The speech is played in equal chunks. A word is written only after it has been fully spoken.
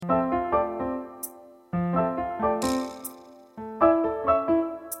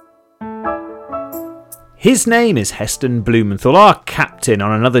His name is Heston Blumenthal, our captain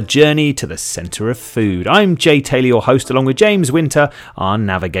on another journey to the centre of food. I'm Jay Taylor, your host, along with James Winter, our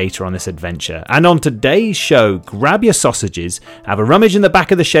navigator on this adventure. And on today's show, grab your sausages, have a rummage in the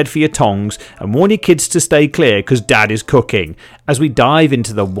back of the shed for your tongs, and warn your kids to stay clear because Dad is cooking, as we dive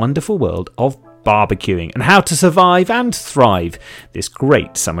into the wonderful world of barbecuing and how to survive and thrive this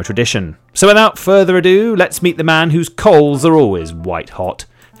great summer tradition. So without further ado, let's meet the man whose coals are always white hot.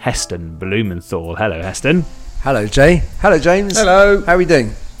 Heston Blumenthal. Hello, Heston. Hello, Jay. Hello, James. Hello. How are we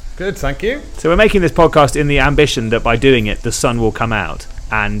doing? Good, thank you. So we're making this podcast in the ambition that by doing it, the sun will come out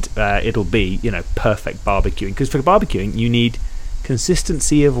and it'll be, perfect barbecuing. Because for barbecuing, you need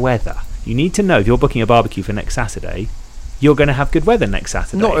consistency of weather. You need to know if you're booking a barbecue for next Saturday, you're going to have good weather next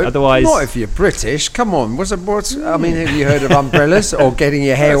Saturday. Otherwise, not if you're British. Come on. I mean, have you heard of umbrellas or getting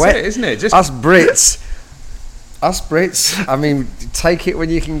your hair wet? It, isn't it? Us Brits, I mean, take it when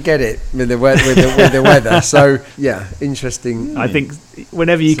you can get it with the weather. So, yeah, interesting. I think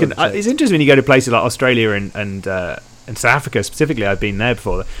whenever you can... It's interesting when you go to places like Australia and South Africa specifically. I've been there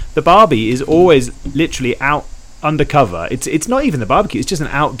before. The barbie is always literally out undercover. It's not even the barbecue. It's just an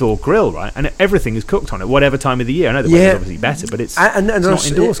outdoor grill, right? And everything is cooked on it, whatever time of the year. I know the weather's obviously better, but it's not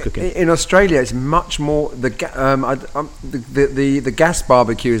indoors cooking. In Australia, it's much more... The gas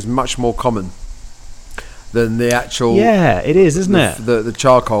barbecue is much more common than the actual... Yeah, it is, isn't it? The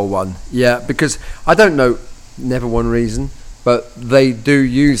charcoal one. Yeah, because I don't know, never one reason, but they do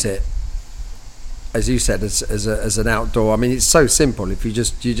use it, as you said, as an outdoor. I mean, it's so simple. If you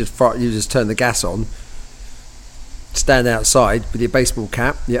just turn the gas on, stand outside with your baseball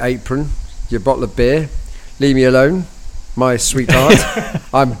cap, your apron, your bottle of beer, leave me alone, my sweetheart.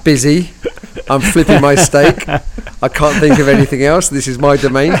 I'm busy. I'm flipping my steak. I can't think of anything else. This is my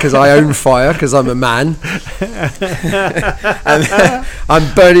domain because I own fire because I'm a man. And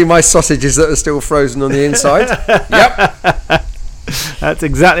I'm burning my sausages that are still frozen on the inside. Yep. That's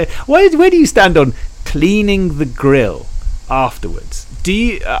exactly... Where do you stand on cleaning the grill afterwards? Do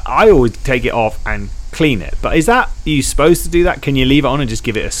you? I always take it off and clean it. But are you supposed to do that? Can you leave it on and just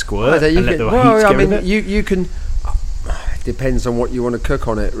give it a squirt and let the heat get rid of it? You can... Depends on what you want to cook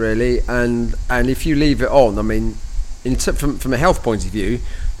on it, really, and if you leave it on, I mean, from a health point of view,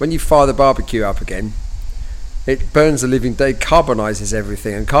 when you fire the barbecue up again, it burns the living day, carbonizes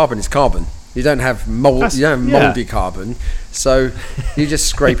everything, and carbon is carbon. You don't have moldy carbon, so you just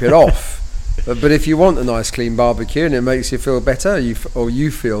scrape it off. But if you want a nice clean barbecue and it makes you feel better,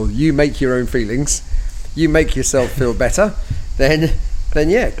 you make your own feelings, you make yourself feel better, then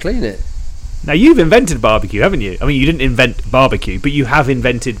yeah, clean it. Now, you've invented barbecue, haven't you? I mean, you didn't invent barbecue, but you have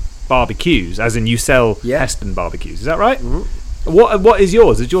invented barbecues, as in you sell Heston barbecues. Is that right? Mm-hmm. What is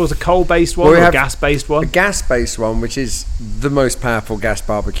yours? Is yours a coal-based one or a gas-based one? A gas-based one, which is the most powerful gas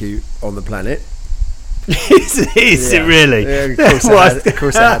barbecue on the planet. Is it really? Yeah, of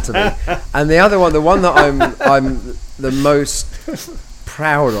course it had to be. And the other one, the one that I'm the most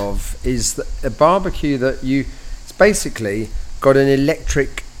proud of, is a barbecue that it's basically got an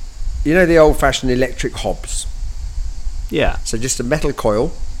electric... You know the old-fashioned electric hobs? Yeah. So just a metal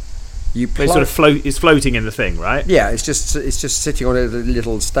coil. It's floating in the thing, right? Yeah, it's just sitting on a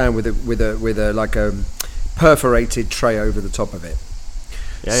little stand with a like a perforated tray over the top of it.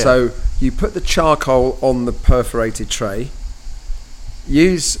 Yeah. So you put the charcoal on the perforated tray.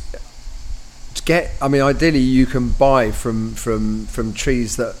 Ideally you can buy from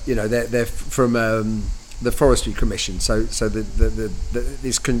trees that they're from. The Forestry Commission, so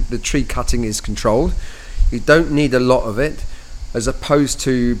the tree cutting is controlled. You don't need a lot of it, as opposed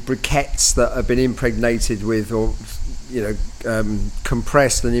to briquettes that have been impregnated with, or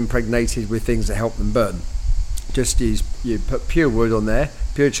compressed and impregnated with things that help them burn. You put pure wood on there,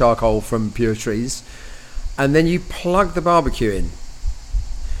 pure charcoal from pure trees, and then you plug the barbecue in,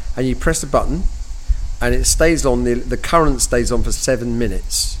 and you press the button, and it stays on. The current stays on for 7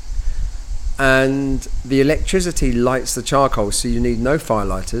 minutes. And the electricity lights the charcoal, so you need no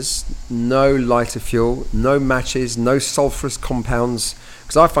firelighters, no lighter fuel, no matches, no sulfurous compounds,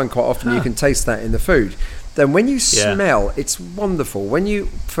 because I find quite often you can taste that in the food. Then when you smell, it's wonderful.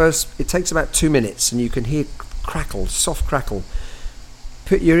 It takes about 2 minutes, and you can hear soft crackle.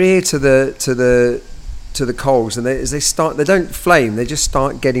 Put your ear to the coals, and as they start, they don't flame, they just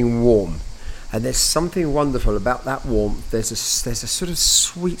start getting warm. And there's something wonderful about that warmth. There's a sort of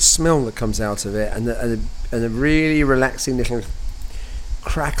sweet smell that comes out of it, and a really relaxing little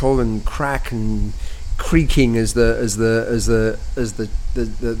crackle and crack and creaking as the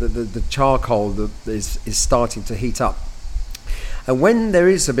charcoal that is starting to heat up. And when there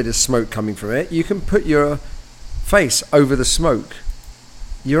is a bit of smoke coming from it, you can put your face over the smoke.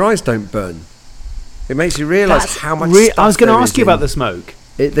 Your eyes don't burn. It makes you realise how much. I was going to ask you about the smoke.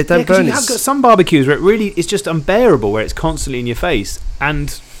 They don't burn. You have got some barbecues where it really is just unbearable, where it's constantly in your face,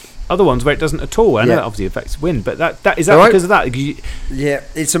 and other ones where it doesn't at all. I know that obviously affects wind, but that is that because of that? Yeah,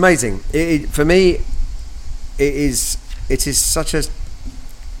 it's amazing. For me, it is such a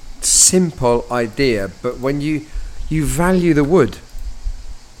simple idea, but when you value the wood,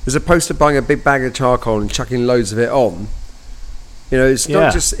 as opposed to buying a big bag of charcoal and chucking loads of it on, it's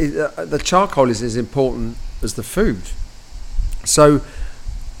not just the charcoal is as important as the food. So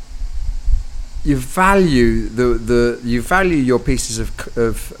you value you value your pieces of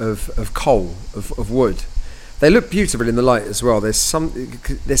coal, of wood. They look beautiful in the light as well. There's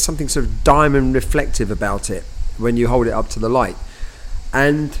something sort of diamond reflective about it when you hold it up to the light,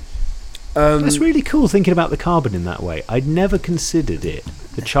 and that's really cool thinking about the carbon in that way. I'd never considered the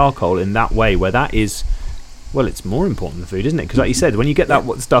charcoal in that way, where that is, well, it's more important than food, isn't it? Because like you said, when you get that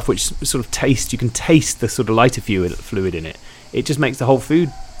stuff which sort of you can taste the sort of lighter fluid in it. It just makes the whole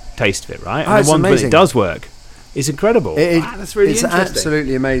food taste of it, right? And the ones where it does work, it's incredible. That's really interesting. It's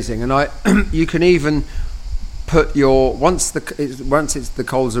absolutely amazing, and you can even put once the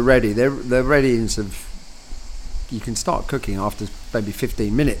coals are ready, they're ready in sort of. You can start cooking after maybe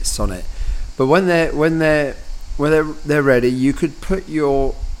 15 minutes on it, but when they're ready, you could put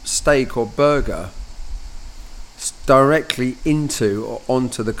your steak or burger directly into or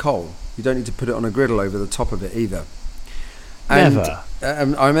onto the coal. You don't need to put it on a griddle over the top of it either. Never.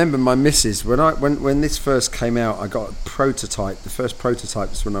 And I remember my missus when this first came out. I got a prototype. The first prototype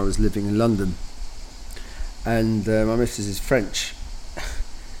was when I was living in London, and my missus is French,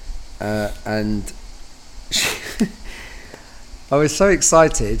 and I was so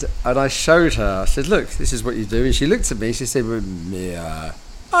excited, and I showed her. I said, "Look, this is what you do." And she looked at me. She said, well, "Yeah,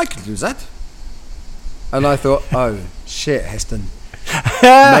 I could do that." And I thought, "Oh shit, Heston,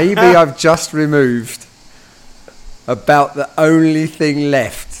 maybe I've just removed about the only thing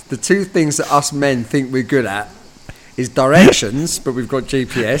left. The two things that us men think we're good at is directions, but we've got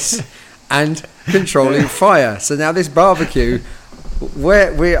GPS, and controlling fire. So now this barbecue,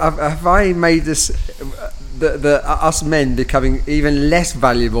 have I made this us men becoming even less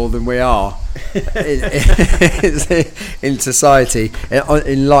valuable than we are in society,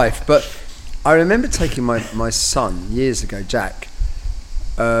 in life?" But I remember taking my son years ago, Jack.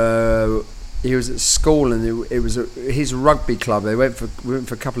 He was at school, and it was his rugby club. We went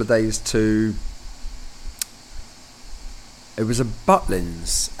for a couple of days to. It was a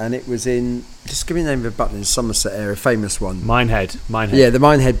Butlins, and it was in. Just give me the name of Butlins, Somerset area, famous one. Minehead. Yeah, the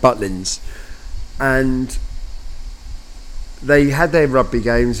Minehead Butlins, and they had their rugby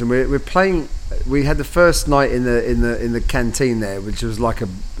games, and we're playing. We had the first night in the canteen there, which was like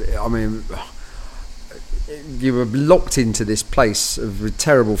you were locked into this place with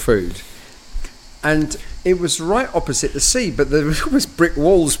terrible food. And it was right opposite the sea, but there was always brick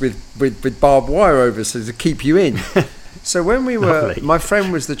walls with barbed wire over, so to keep you in. So when we were, my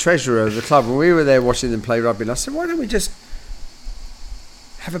friend was the treasurer of the club, and we were there watching them play rugby, and I said, "Why don't we just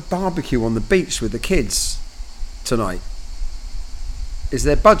have a barbecue on the beach with the kids tonight? Is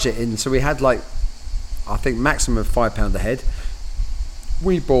there budget in?" So we had I think maximum of £5 a head.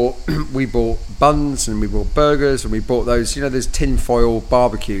 We bought buns, and we bought burgers, and we bought those tinfoil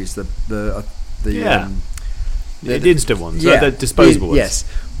barbecues, the instant ones, the disposable ones. Yes,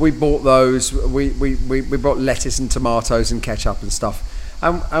 we bought those. We bought lettuce and tomatoes and ketchup and stuff,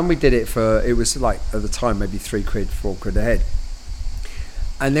 and we did it it was like at the time maybe £3, £4 a head.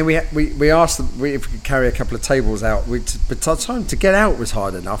 And then we asked them if we could carry a couple of tables out. But the time to get out was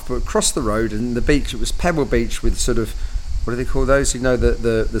hard enough. But across the road and the beach, it was Pebble Beach with sort of, what do they call those?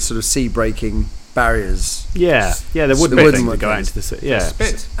 The sort of sea breaking barriers. Yeah, the wooden thing to go out into the sea. Yeah,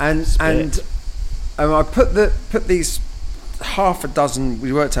 spit. And I put these half a dozen.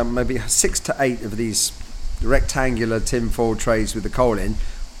 We worked out maybe 6 to 8 of these rectangular tinfoil trays with the coal in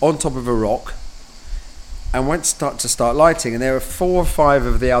on top of a rock, and went to start lighting. And there were 4 or 5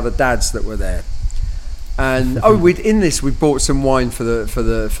 of the other dads that were there. And we bought some wine for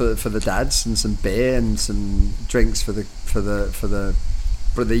the dads, and some beer and some drinks for the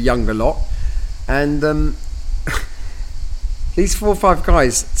younger lot. And these 4 or 5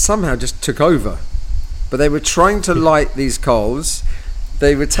 guys somehow just took over, but they were trying to light these coals.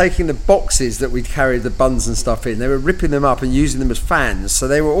 They were taking the boxes that we'd carried the buns and stuff in. They were ripping them up and using them as fans. So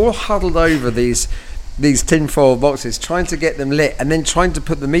they were all huddled over these tinfoil boxes, trying to get them lit, and then trying to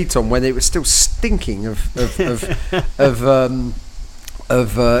put the meat on when it was still stinking of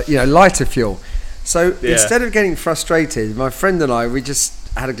lighter fuel. So instead of getting frustrated, my friend and I, we just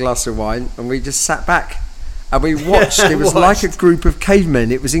had a glass of wine and we just sat back and we watched. It was like a group of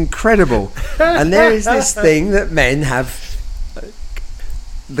cavemen. It was incredible. And there is this thing that men have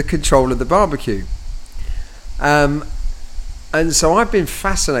the control of the barbecue. And so I've been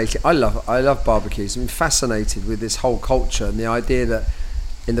fascinated. I love barbecues. I've been fascinated with this whole culture and the idea that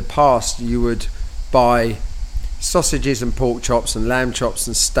in the past you would buy sausages and pork chops and lamb chops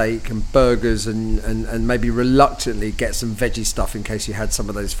and steak and burgers and maybe reluctantly get some veggie stuff in case you had some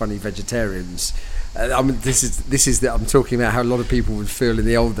of those funny vegetarians. I mean, this is I'm talking about how a lot of people would feel in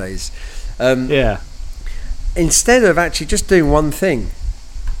the old days. Instead of actually just doing one thing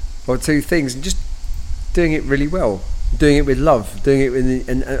or two things and just doing it really well, doing it with love, doing it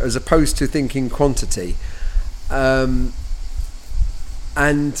and as opposed to thinking quantity, and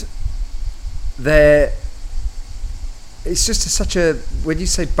there. It's just such a, when you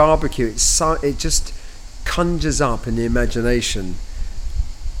say barbecue, it just conjures up in the imagination.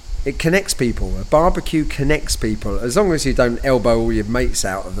 It connects people. A barbecue connects people, as long as you don't elbow all your mates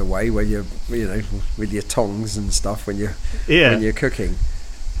out of the way when you're, with your tongs and stuff when you're cooking.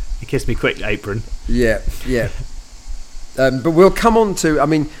 You kiss me quick, apron. Yeah. But we'll come on to. I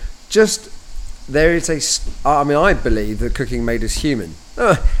mean, there is I believe that cooking made us human,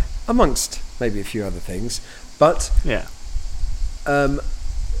 amongst maybe a few other things. But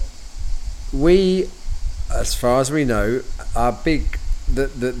we, as far as we know, are big.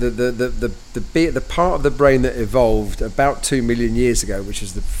 The part of the brain that evolved about 2 million years ago, which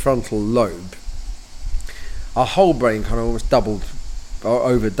is the frontal lobe, our whole brain kind of almost doubled or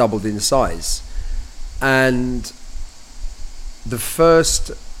over doubled in size, and the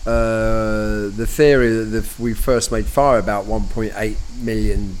theory that we first made fire about 1.8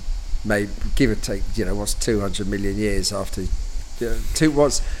 million. Maybe give or take, what's 200 million years after?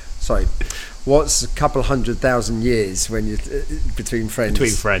 What's a couple 100,000 years when you between friends?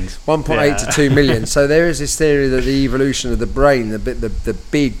 1.8 to 2 million. So there is this theory that the evolution of the brain, the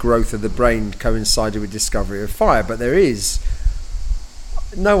big growth of the brain, coincided with discovery of fire. But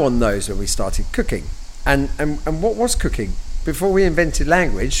no one knows when we started cooking, and what was cooking before we invented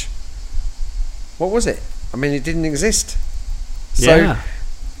language? What was it? I mean, it didn't exist. So.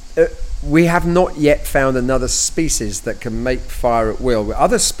 We have not yet found another species that can make fire at will.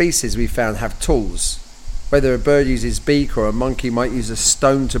 Other species we found have tools. Whether a bird uses beak or a monkey might use a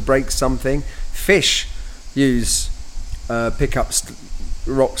stone to break something. Fish pick up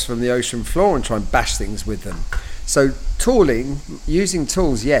rocks from the ocean floor and try and bash things with them. So using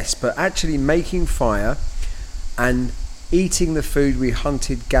tools, yes, but actually making fire and eating the food we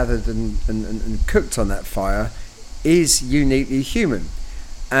hunted, gathered and cooked on that fire is uniquely human.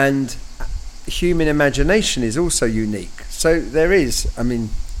 And human imagination is also unique. So there is,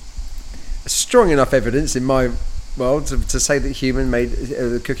 strong enough evidence in my world to say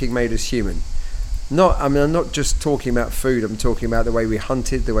that cooking made us human. I'm not just talking about food. I'm talking about the way we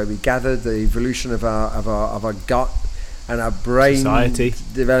hunted, the way we gathered, the evolution of our gut and our brain. Society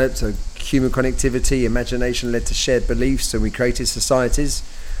developed a human connectivity. Imagination led to shared beliefs, and we created societies.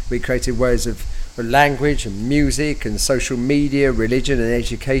 We created ways of language and music and social media, religion and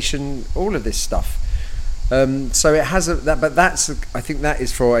education, all of this stuff. So it has I think that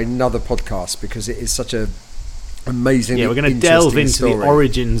is for another podcast, because it is such a amazing. We're going to delve into the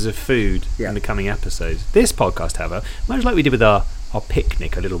origins of food in the coming episodes. This podcast, however, much like we did with our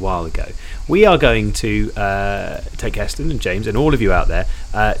picnic a little while ago, we are going to take Heston and James and all of you out there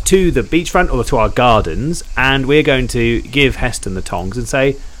to the beachfront or to our gardens, and we're going to give Heston the tongs and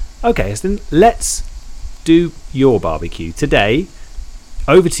say, okay, Heston, let's do your barbecue today.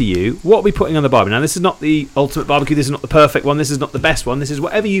 Over to you. What are we putting on the barbecue? Now, this is not the ultimate barbecue. This is not the perfect one. This is not the best one. This is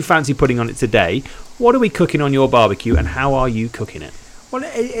whatever you fancy putting on it today. What are we cooking on your barbecue, and how are you cooking it? Well,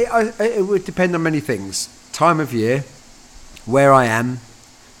 it would depend on many things. Time of year, where I am,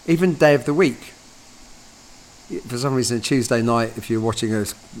 even day of the week. For some reason, a Tuesday night, if you're watching a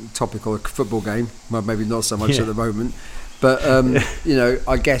topical football game, well, maybe not so much at the moment, but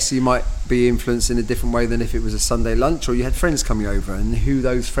I guess you might be influenced in a different way than if it was a Sunday lunch or you had friends coming over, and who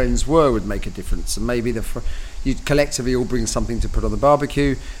those friends were would make a difference. And maybe you'd collectively all bring something to put on the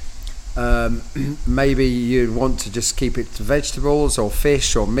barbecue. Maybe you'd want to just keep it to vegetables or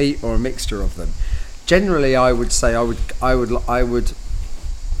fish or meat or a mixture of them. Generally, I would say I would,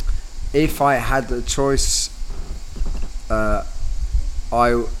 if I had the choice. I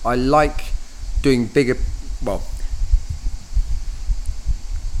like doing bigger. Well,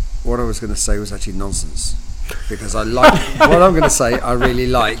 what I was going to say was actually nonsense, because I like what I'm going to say. I really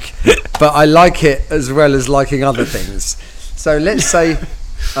like, but I like it as well as liking other things. So let's say. Is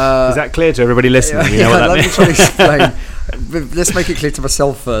that clear to everybody listening? You know what that let means? me try to explain. let's make it clear to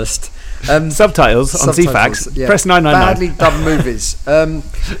myself first. Subtitles on CFAX. Yeah. Press 999. Badly dubbed movies.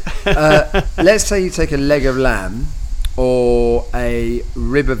 Let's say you take a leg of lamb or a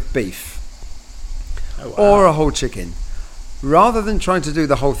rib of beef or a whole chicken. Rather than trying to do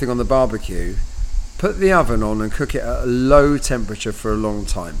the whole thing on the barbecue, put the oven on and cook it at a low temperature for a long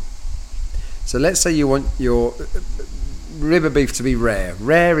time. So let's say you want your rib of beef to be rare.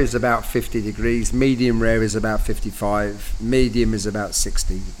 Rare is about 50 degrees, medium rare is about 55, medium is about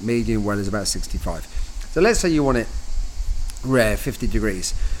 60, medium well is about 65. So let's say you want it rare, 50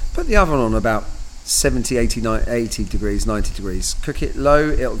 degrees. Put the oven on about 70, 80 degrees, 90 degrees. Cook it low.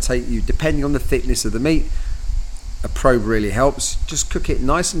 It'll take you, depending on the thickness of the meat, a probe really helps. Just cook it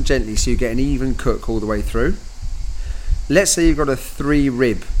nice and gently so you get an even cook all the way through. Let's say you've got a 3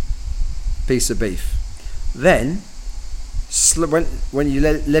 rib piece of beef. Then when you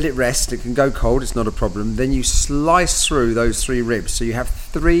let it rest, it can go cold, it's not a problem. Then you slice through those 3 ribs. So you have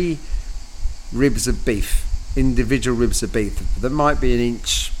 3 ribs of beef, individual ribs of beef that might be an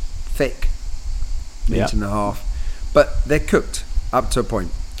inch thick, an inch and a half, but they're cooked up to a point.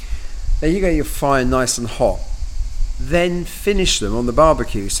 Then you get your fire nice and hot. Then finish them on the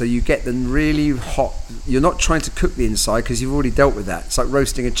barbecue so you get them really hot. You're not trying to cook the inside because you've already dealt with that. It's like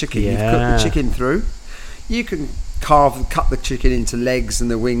roasting a chicken. You've cooked the chicken through. You can cut the chicken into legs and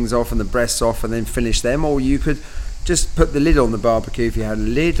the wings off and the breasts off and then finish them, or you could just put the lid on the barbecue if you had a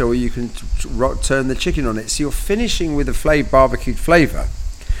lid, or you can turn the chicken on it. So you're finishing with a barbecued flavour,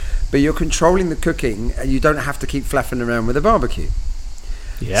 but you're controlling the cooking and you don't have to keep flapping around with the barbecue.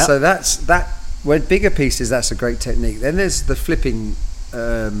 Yeah. So that's that. With bigger pieces, that's a great technique. Then there's the flipping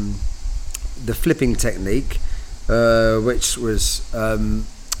technique, which was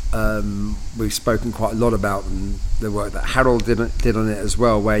we've spoken quite a lot about, and the work that Harold did on it as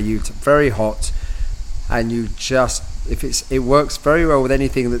well, where you very hot, and you just it works very well with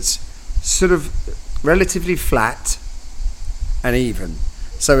anything that's sort of relatively flat and even.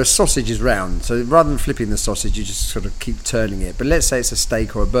 So a sausage is round, so rather than flipping the sausage, you just sort of keep turning it. But let's say it's a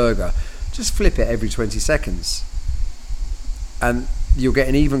steak or a burger, just flip it every 20 seconds, and you'll get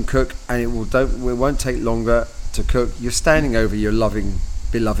an even cook, and it won't take longer to cook. You're standing over your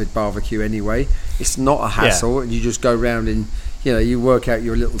beloved barbecue anyway. It's not a hassle, and you just go around and you work out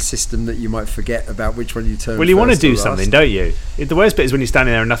your little system that you might forget about which one you turn. Well, you want to do something, don't you? The worst bit is when you're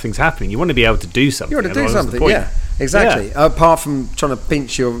standing there and nothing's happening. You want to be able to do something. You want to do something, yeah, exactly. Yeah. Apart from trying to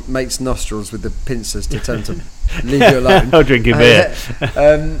pinch your mate's nostrils with the pincers to tell them to leave you alone. Or drinking beer.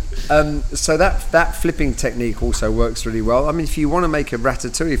 So that flipping technique also works really well. I mean, if you want to make a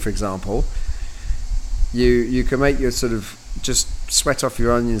ratatouille, for example, you can make your sort of just sweat off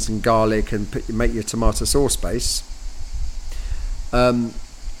your onions and garlic and make your tomato sauce base.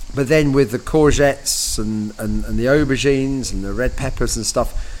 But then with the courgettes and the aubergines and the red peppers and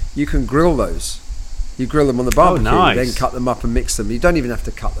stuff, you can grill those. You grill them on the barbecue, then cut them up and mix them. You don't even have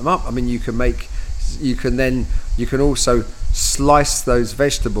to cut them up. I mean, you can also slice those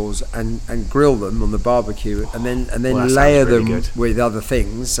vegetables and grill them on the barbecue, and then layer them with other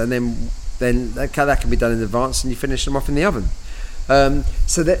things, and then that can be done in advance, and you finish them off in the oven.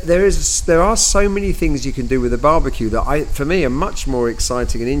 So there are so many things you can do with a barbecue that for me are much more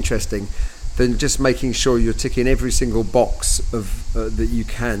exciting and interesting than just making sure you're ticking every single box of that you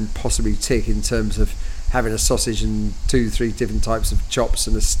can possibly tick in terms of having a sausage and 2-3 different types of chops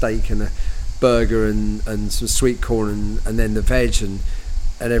and a steak and a burger and some sweet corn and then the veg and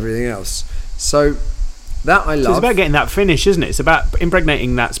everything else. So that I love. So it's about getting that finish, isn't it? It's about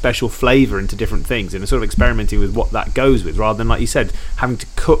impregnating that special flavour into different things and sort of experimenting with what that goes with, rather than, like you said, having to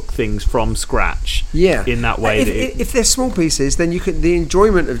cook things from scratch. Yeah. In that way. If they're small pieces, then you can the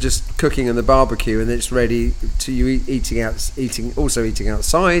enjoyment of just cooking on the barbecue and it's ready to you eating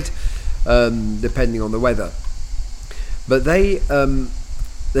outside, depending on the weather. But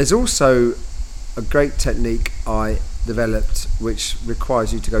there's also a great technique I developed which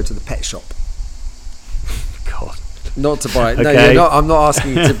requires you to go to the pet shop. God. Not to buy. Okay. No, I'm not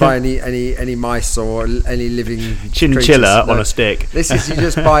asking you to buy any mice or any living chinchilla on a stick. This is you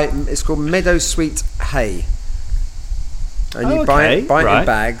just buy. It's called Meadow Sweet hay, and you buy it in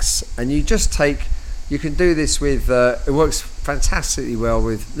bags, and you just take. You can do this with. It works fantastically well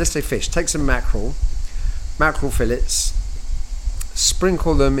with. Let's say fish. Take some mackerel fillets,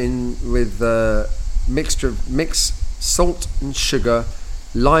 sprinkle them in with mix salt and sugar,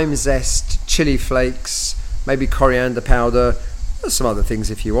 lime zest, chili flakes, maybe coriander powder. There's some other things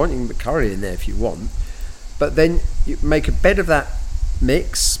if you want. You can put curry in there if you want. But then you make a bed of that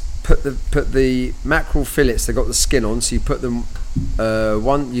mix. Put the mackerel fillets. They've got the skin on, so you put them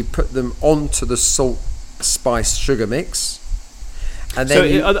onto the salt spice sugar mix. And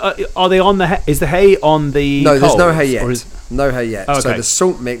then are they on the? Is the hay on the? No, there's no coals, hay yet. or is- No hay yet. Oh, okay. So the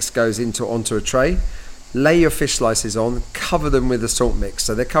salt mix goes onto a tray. Lay your fish slices on. Cover them with the salt mix.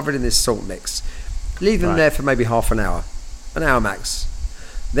 So they're covered in this salt mix. Leave them Right. there for maybe half an hour max.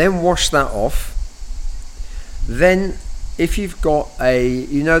 Then wash that off. Then, if you've got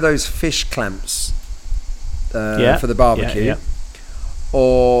those fish clamps for the barbecue, yeah.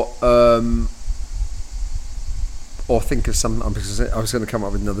 or think of some. I was going to come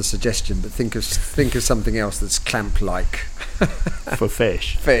up with another suggestion, but think of something else that's clamp-like for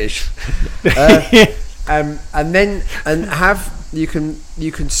fish. You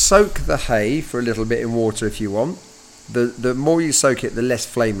can soak the hay for a little bit in water if you want. The more you soak it, the less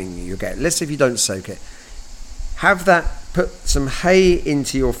flaming you get. Less if you don't soak it. Have that. Put some hay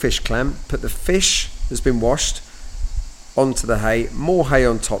into your fish clamp. Put the fish that's been washed onto the hay. More hay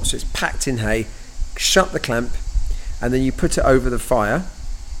on top, so it's packed in hay. Shut the clamp, and then you put it over the fire.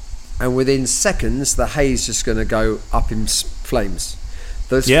 And within seconds, the hay's just going to go up in flames.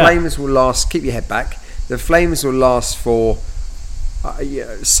 Those flames will last. Keep your head back. The flames will last for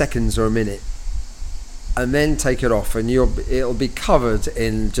seconds or a minute, and then take it off, and it'll be covered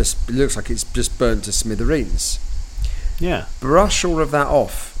in it looks like it's just burnt to smithereens. Yeah. Brush all of that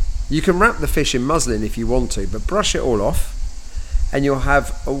off. You can wrap the fish in muslin if you want to, but brush it all off, and you'll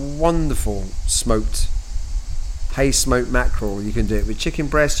have a wonderful hay smoked mackerel. You can do it with chicken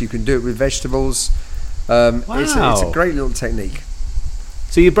breast. You can do it with vegetables. Wow. It's a great little technique.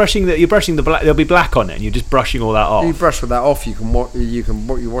 So you're brushing the black. There'll be black on it, and you're just brushing all that off. You brush all that off. You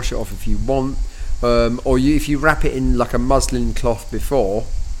wash it off if you want, if you wrap it in like a muslin cloth before,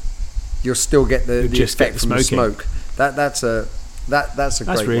 you'll still get the effect from the smoke. That's a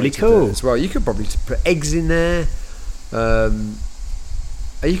great really way to cool do it as well. You could probably put eggs in there.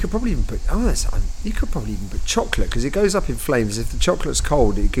 You could probably even put chocolate, because it goes up in flames. If the chocolate's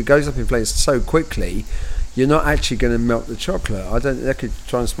cold, it goes up in flames so quickly. You're not actually going to melt the chocolate. I could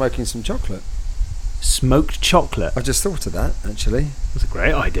try and smoke in some chocolate. Smoked chocolate. I just thought of that, actually. That's a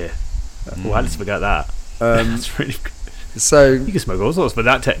great idea. Well, let's forget that. That's really good. So you can smoke all sorts with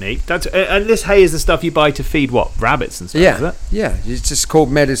that technique. And this hay is the stuff you buy to feed what, rabbits and stuff. Yeah, is it? yeah. It's just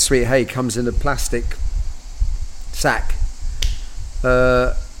called Meadow Sweet Hay. Comes in a plastic sack.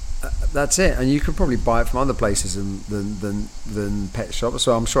 That's it, and you could probably buy it from other places than pet shops.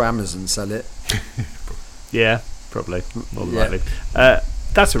 So I'm sure Amazon sell it. Yeah, probably, more than likely.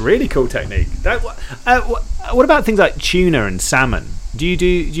 That's a really cool technique. What about things like tuna and salmon? Do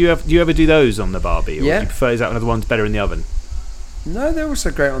you ever do those on the barbie, or do you prefer, is that one of the ones better in the oven? No, they're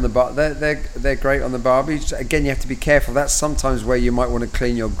also great on the bar. They're great on the barbie. Again, you have to be careful. That's sometimes where you might want to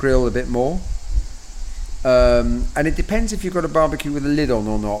clean your grill a bit more. And it depends if you've got a barbecue with a lid on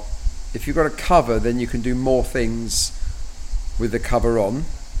or not. If you've got a cover, then you can do more things with the cover on,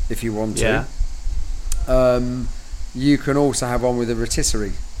 if you want to. Yeah. You can also have one with a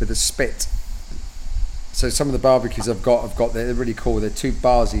rotisserie, with a spit. So some of the barbecues I've got, they're really cool. They're two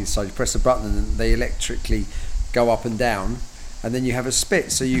bars each side. You press a button and they electrically go up and down, and then you have a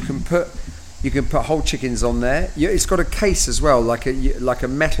spit. So you can put whole chickens on there. It's got a case as well, like a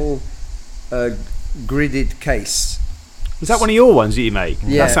metal gridded case. Is that one of your ones that you make?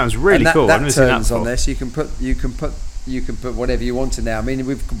 Yeah, that sounds really cool. That I've never seen that turns before. on there, so you can put whatever you want in there. I mean,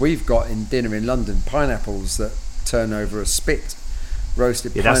 we've got in dinner in London pineapples that turn over a spit,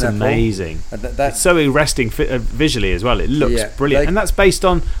 roasted pineapple. That's amazing. It's so arresting visually as well. It looks brilliant, and that's based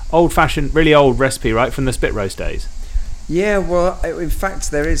on old-fashioned, really old recipe, right, from the spit roast days. Yeah, well, in fact,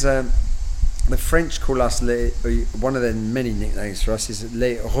 there is the French call us one of their many nicknames for us is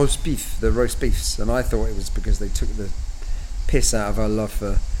les roast beef, the roast beefs, and I thought it was because they took the piss out of our love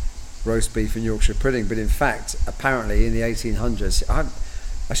for roast beef and Yorkshire pudding, but in fact, apparently in the 1800s,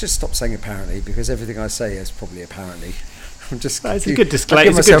 I should stop saying apparently, because everything I say is probably apparently. It's a good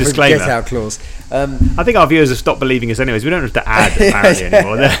disclaimer. It's a good disclaimer. Get out clause. I think our viewers have stopped believing us anyways. We don't have to add apparently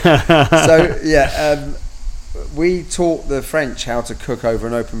anymore. So we taught the French how to cook over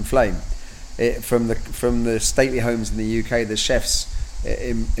an open flame. From the stately homes in the UK, the chefs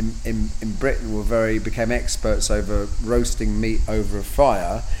in Britain became experts over roasting meat over a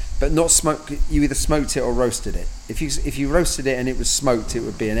fire, but not smoke. You either smoked it or roasted it. If you roasted it and it was smoked, it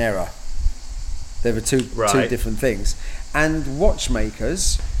would be an error. There were two different things. And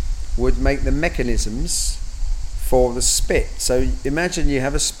watchmakers would make the mechanisms for the spit. So imagine you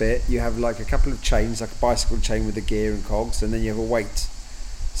have a spit, you have like a couple of chains, like a bicycle chain with a gear and cogs, and then you have a weight.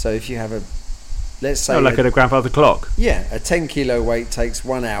 So if you have a, let's say, like a grandfather clock. Yeah, a 10 kilo weight takes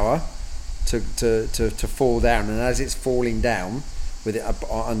 1 hour to fall down, and as it's falling down with it up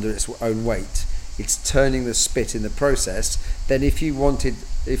under its own weight, it's turning the spit in the process. Then if you wanted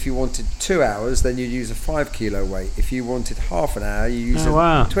 2 hours, then you'd use a 5 kilo weight. If you wanted half an hour, you use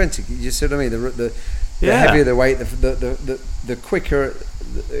 20. You see what I mean? The heavier the weight, the quicker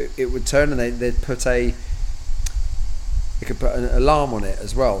it would turn, and they could put an alarm on it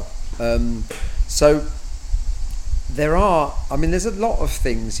as well. So there's a lot of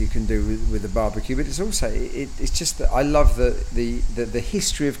things you can do with the barbecue, but it's also it's just that I love the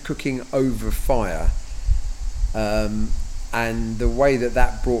history of cooking over fire, and the way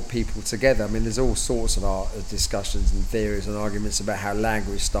that brought people together. I mean, there's all sorts of discussions and theories and arguments about how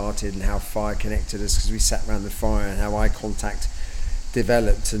language started and how fire connected us, because we sat around the fire, and how eye contact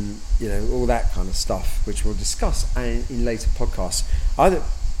developed, and all that kind of stuff, which we'll discuss in later podcasts.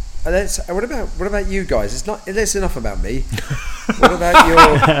 What about you guys? That's enough about me. What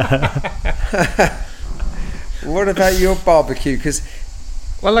about your barbecue? Because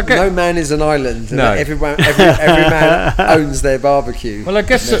no man is an island. No. Every man owns their barbecue. Well, I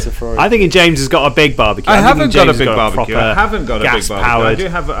guess I think James has got a big barbecue. I haven't got a big barbecue. I do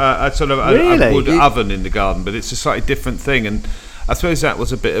have a sort of a wood oven in the garden, but it's a slightly different thing. And I suppose that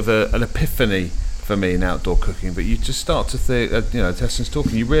was a bit of an epiphany for me in outdoor cooking. But you just start to think, Teston's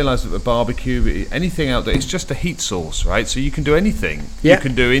talking, you realise that the barbecue, anything out there, it's just a heat source, right? So you can do anything you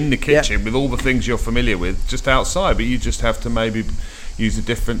can do in the kitchen with all the things you're familiar with, just outside, but you just have to maybe use a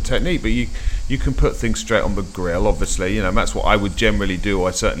different technique. But you can put things straight on the grill, obviously, and that's what I would generally do.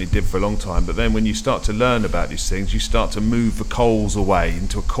 I certainly did for a long time. But then when you start to learn about these things, you start to move the coals away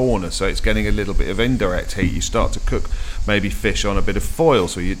into a corner, so it's getting a little bit of indirect heat. You start to cook maybe fish on a bit of foil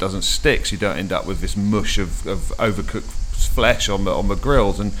so it doesn't stick, so you don't end up with this mush of overcooked flesh on the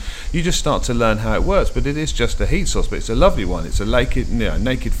grills, and you just start to learn how it works. But it is just a heat source, but it's a lovely one. It's a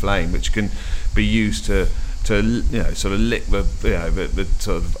naked flame which can be used to sort of lick the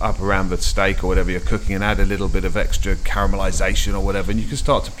sort of up around the steak or whatever you're cooking, and add a little bit of extra caramelization or whatever, and you can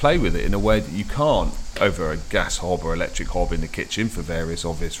start to play with it in a way that you can't over a gas hob or electric hob in the kitchen for various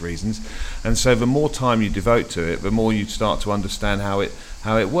obvious reasons. And so the more time you devote to it, the more you start to understand how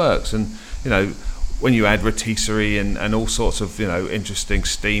it works. And when you add rotisserie and all sorts of interesting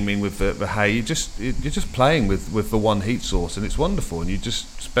steaming with the hay, you're just playing with the one heat source, and it's wonderful. And you can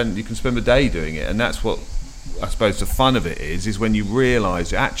spend the day doing it. And that's what I suppose the fun of it is when you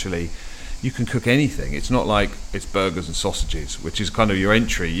realise actually you can cook anything. It's not like it's burgers and sausages, which is kind of your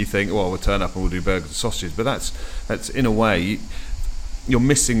entry. You think, well, we'll turn up and we'll do burgers and sausages, but that's in a way you're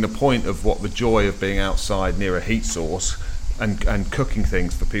missing the point of what the joy of being outside near a heat source and cooking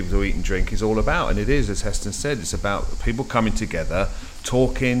things for people to eat and drink is all about. And it is, as Heston said, it's about people coming together,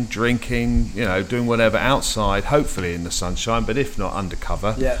 talking, drinking, doing whatever outside, hopefully in the sunshine, but if not,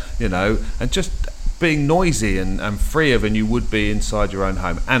 undercover, and just being noisy and freer than you would be inside your own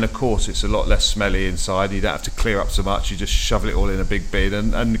home. And of course it's a lot less smelly inside. You don't have to clear up so much. You just shovel it all in a big bin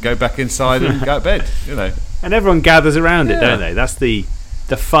and go back inside and go to bed, And everyone gathers around it, don't they? That's the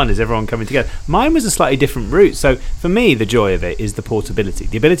fun, is everyone coming together. Mine was a slightly different route. So for me, the joy of it is the portability,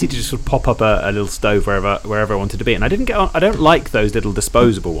 the ability to just sort of pop up a little stove wherever I wanted to be. And I don't like those little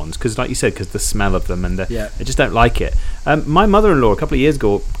disposable ones because, like you said, because the smell of them I just don't like it. My mother-in-law a couple of years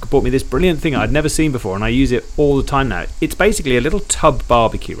ago bought me this brilliant thing I'd never seen before, and I use it all the time now. It's basically a little tub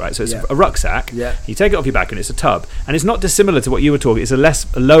barbecue, right? So it's a rucksack. Yeah. You take it off your back, and it's a tub, and it's not dissimilar to what you were talking. It's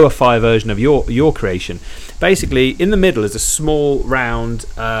a lower fire version of your creation. Basically, in the middle is a small round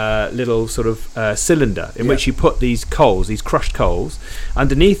little sort of cylinder in which you put these coals, these crushed coals.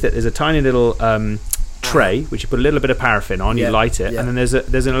 Underneath it, there's a tiny little tray which you put a little bit of paraffin on. You light it, and then there's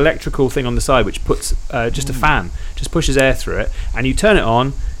an electrical thing on the side which puts just a fan, just pushes air through it, and you turn it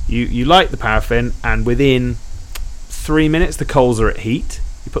on. You light the paraffin, and within 3 minutes the coals are at heat.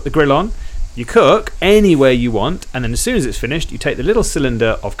 You put the grill on. You cook anywhere you want, and then as soon as it's finished, you take the little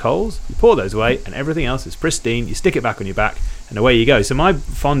cylinder of coals, you pour those away, and everything else is pristine. You stick it back on your back, and away you go. So my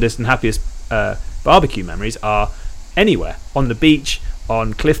fondest and happiest barbecue memories are anywhere. On the beach,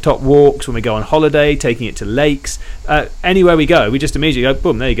 on cliff-top walks, when we go on holiday, taking it to lakes. Anywhere we go, we just immediately go,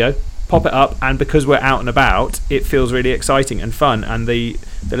 boom, there you go. Pop it up, and because we're out and about, it feels really exciting and fun, and the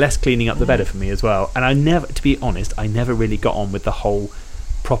less cleaning up, the better for me as well. And I never really got on with the whole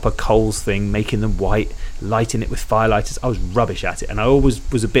proper coals thing, making them white, lighting it with firelighters. I was rubbish at it, and I always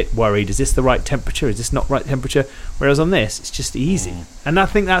was a bit worried, is this the right temperature, is this not right temperature? Whereas on this, it's just easy. And I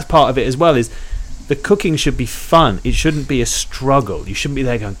think that's part of it as well, is the cooking should be fun. It shouldn't be a struggle. You shouldn't be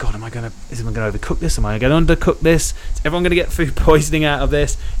there going, God, am I going to overcook this? Am I going to undercook this? Is everyone going to get food poisoning out of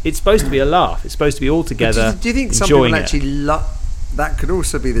this? It's supposed to be a laugh. It's supposed to be all together. Do you think some people actually that could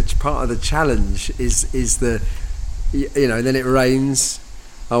also be the part of the challenge? Is the then it rains.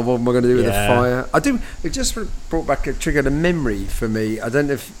 Oh, what am I going to do with the fire? It just triggered a memory for me. I don't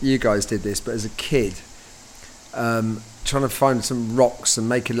know if you guys did this, but as a kid, trying to find some rocks and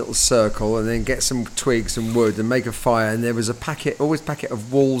make a little circle, and then get some twigs and wood and make a fire. And there was a packet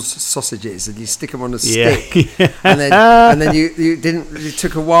of Wall's sausages, and you stick them on a stick, and then it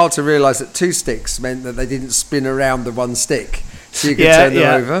took a while to realise that 2 sticks meant that they didn't spin around the one stick, so you could turn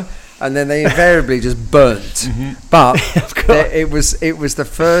them over. And then they invariably just burnt. Mm-hmm. But it was the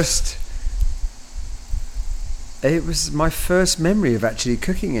first. It was my first memory of actually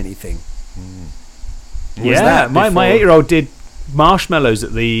cooking anything. My 8-year-old did marshmallows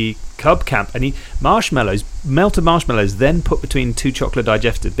at the Cub camp, and melted marshmallows, then put between 2 chocolate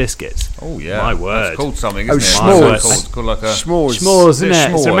digestive biscuits. Oh yeah, my word! That's called something, isn't it? S'mores. It's called like a s'mores, isn't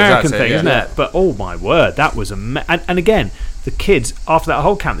it? It's an American thing, isn't it? But oh my word, that was and again. The kids, after that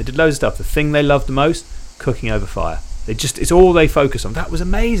whole camp, they did loads of stuff. The thing they loved the most, cooking over fire. It's all they focus on. That was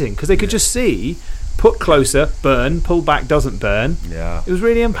amazing because they could just see, put closer, burn, pull back, doesn't burn. Yeah. It was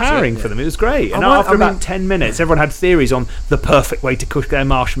really empowering for them. It was great. And after about 10 minutes, everyone had theories on the perfect way to cook their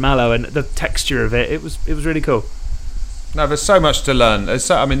marshmallow and the texture of it. It was really cool. No, there's so much to learn. That's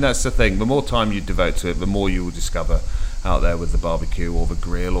the thing. The more time you devote to it, the more you will discover out there with the barbecue or the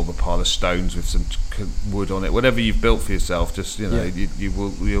grill or the pile of stones with some wood on it, whatever you've built for yourself. Just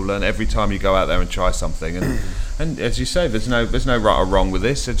you'll learn every time you go out there and try something. And as you say, there's no right or wrong with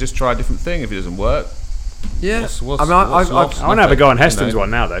this. So just try a different thing. If it doesn't work, I want to have a go on Heston's one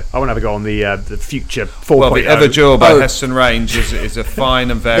now, though. I want to have a go on the Future 4.0. Well, the Everdure by Heston Range is a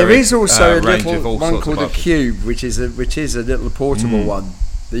fine and varied. There is also a little one called a Cube, which is a little portable one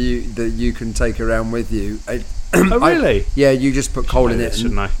that you can take around with you. Oh really? You just put coal in it,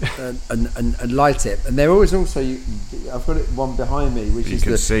 shouldn't I? and light it. And there always also I've got one behind me, which you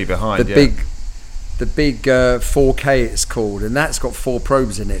can see behind the big 4K it's called, and that's got 4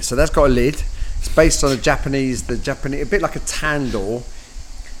 probes in it. So that's got a lid. It's based on a Japanese, a bit like a tandoor,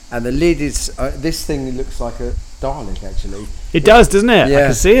 and the lid is this thing looks like a Dalek actually. It does, doesn't it? Yeah. I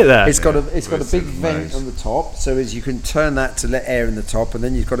can see it there. It's got a big vent on the top, so as you can turn that to let air in the top, and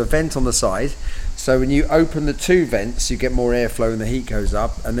then you've got a vent on the side. So when you open the 2 vents, you get more airflow and the heat goes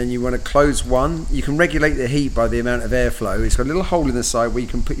up. And then you want to close one. You can regulate the heat by the amount of airflow. It's got a little hole in the side where you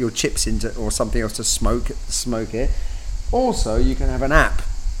can put your chips into or something else to smoke it. Also, you can have an app.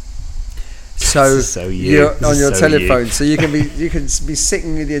 So you're on your telephone, so you can be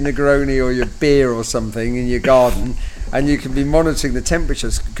sitting with your Negroni or your beer or something in your garden, and you can be monitoring the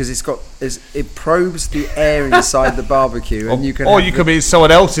temperatures because it probes the air inside the barbecue, and you could be in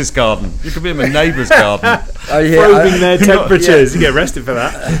someone else's garden. You could be in a neighbour's garden, probing their temperatures. You get arrested for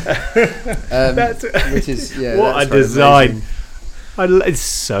that. Which is what a design. Amazing. It's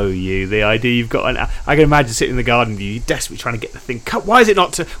so you. The idea you've got I can imagine sitting in the garden with you. You're desperately trying to get the thing cut. Why is it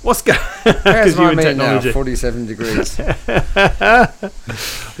not to? What's going? Because you in technology. Now, 47 degrees.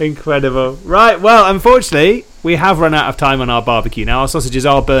 Incredible. Right. Well, unfortunately, we have run out of time on our barbecue now. Our sausages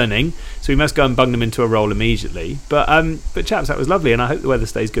are burning, so we must go and bung them into a roll immediately. But chaps, that was lovely, and I hope the weather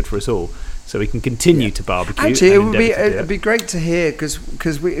stays good for us all, so we can continue to barbecue. Actually, it'd be great to hear because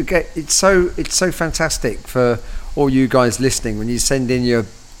it's so fantastic for all you guys listening when you send in your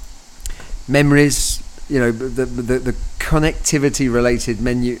memories, the connectivity related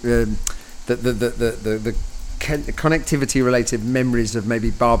connectivity related memories of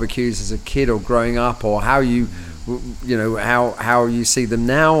maybe barbecues as a kid or growing up, or how you how you see them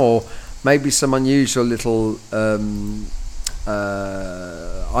now, or maybe some unusual little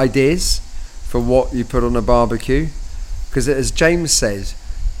ideas for what you put on a barbecue. Because as James says,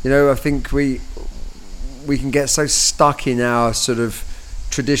 I think we can get so stuck in our sort of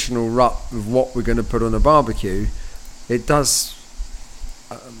traditional rut of what we're going to put on a barbecue. It does.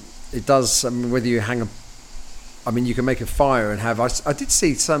 Whether you you can make a fire and have. I did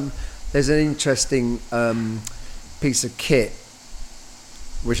see there's an interesting piece of kit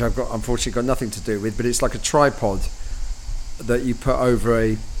which I've unfortunately got nothing to do with, but it's like a tripod that you put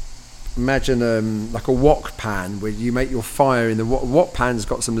over imagine like a wok pan where you make your fire in the wok pan's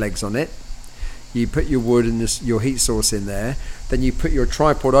got some legs on it. You put your wood and your heat source in there, then you put your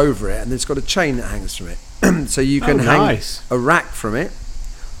tripod over it, and it's got a chain that hangs from it. So you can hang a rack from it,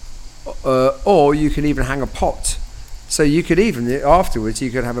 or you can even hang a pot. So you could even, afterwards,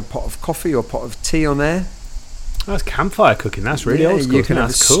 you could have a pot of coffee or a pot of tea on there. That's campfire cooking. That's really old school. You can have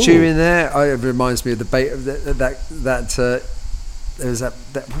a stew in there. It reminds me of the there was that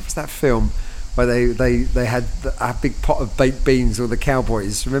what was that film where they had a big pot of baked beans, or the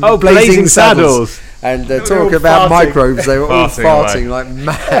cowboys. Remember? Blazing Saddles. And talk about microbes. They were all farting like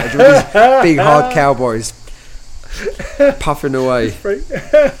mad. These big hard cowboys. puffing away.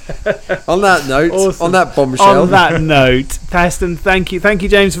 On that note, awesome. On that bombshell. On that note, Heston, thank you,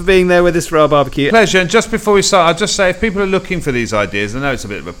 James, for being there with us for our barbecue. Pleasure. And just before we start, I'll just say, if people are looking for these ideas, I know it's a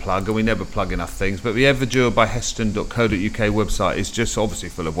bit of a plug, and we never plug enough things, but the Everdure by Heston.co.uk website is just obviously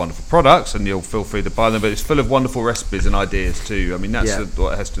full of wonderful products, and you'll feel free to buy them, but it's full of wonderful recipes and ideas too. I mean, that's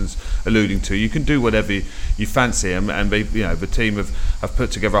what Heston's alluding to. You can do whatever you fancy, and they, the team have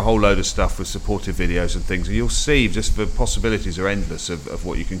put together a whole load of stuff with supportive videos and things, and you'll see just the possibilities are endless of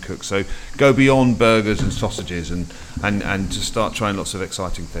what you can cook. So go beyond burgers and sausages and just start trying lots of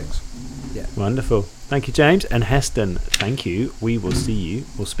exciting things. Yeah. Wonderful. Thank you, James. And Heston, thank you. We'll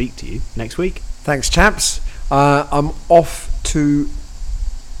speak to you next week. Thanks, chaps. I'm off to...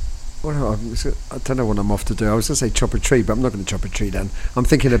 I don't know what I'm off to do. I was going to say chop a tree, but I'm not going to chop a tree down. I'm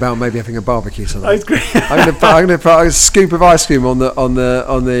thinking about maybe having a barbecue tonight. I'm going to put a scoop of ice cream on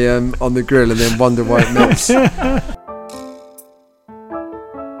the grill and then wonder why it melts.